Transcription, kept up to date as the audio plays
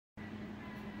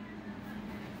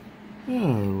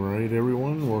Alright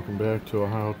everyone, welcome back to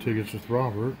Ohio Tickets with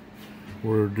Robert.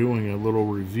 We're doing a little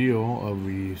reveal of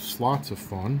the Slots of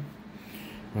Fun.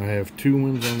 I have 2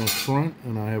 wins on the front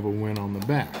and I have a win on the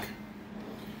back.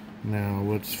 Now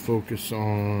let's focus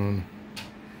on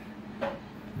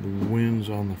the wins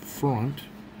on the front.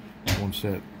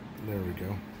 There we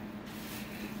go.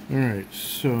 Alright,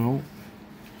 so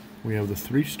we have the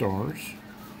 3 stars.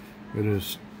 It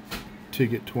is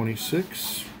ticket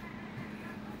 26.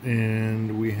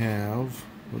 And we have,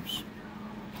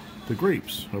 the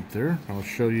grapes up there. I'll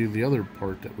show you the other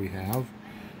part that we have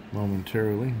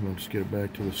momentarily. Let's get it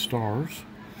back to the stars.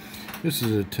 This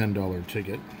is a $10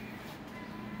 ticket.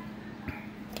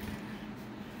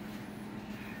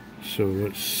 So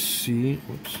let's see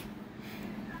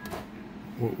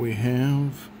what we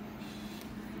have.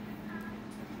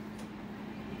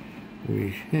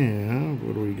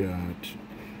 What do we got?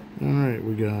 Alright,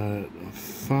 we got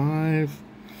 5.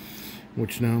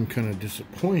 Which now I'm kind of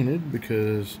disappointed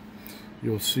because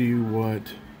you'll see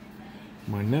what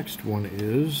my next one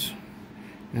is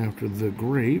after the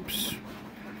grapes.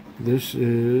 This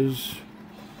is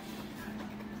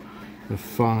the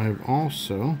 5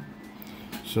 also.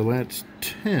 So that's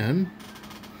 10.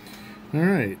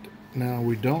 Alright, now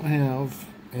we don't have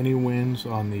any wins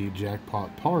on the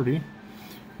jackpot party.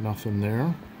 Nothing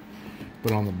there.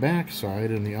 But on the back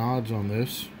side, and the odds on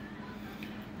this,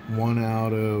 1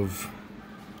 out of...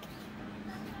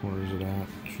 where is it at?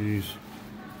 Jeez.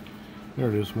 There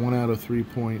it is, 1 out of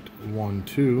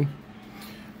 3.12.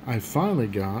 I finally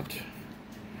got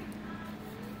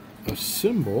a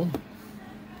symbol,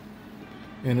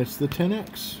 and it's the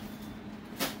 10X.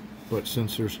 But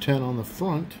since there's 10 on the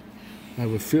front, I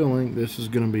have a feeling this is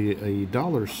going to be a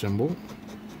dollar symbol.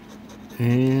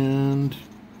 And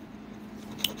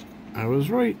I was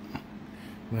right.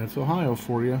 That's Ohio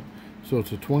for you. So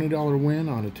it's a $20 win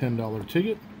on a $10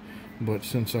 ticket. But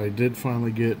since I did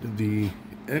finally get the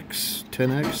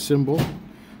 10X symbol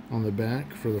on the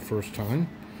back for the first time,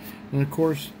 and of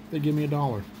course they give me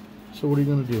 $1. So what are you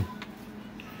going to do?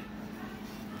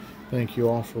 Thank you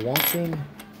all for watching.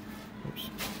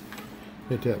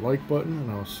 Hit that like button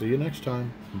and I'll see you next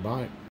time. Bye.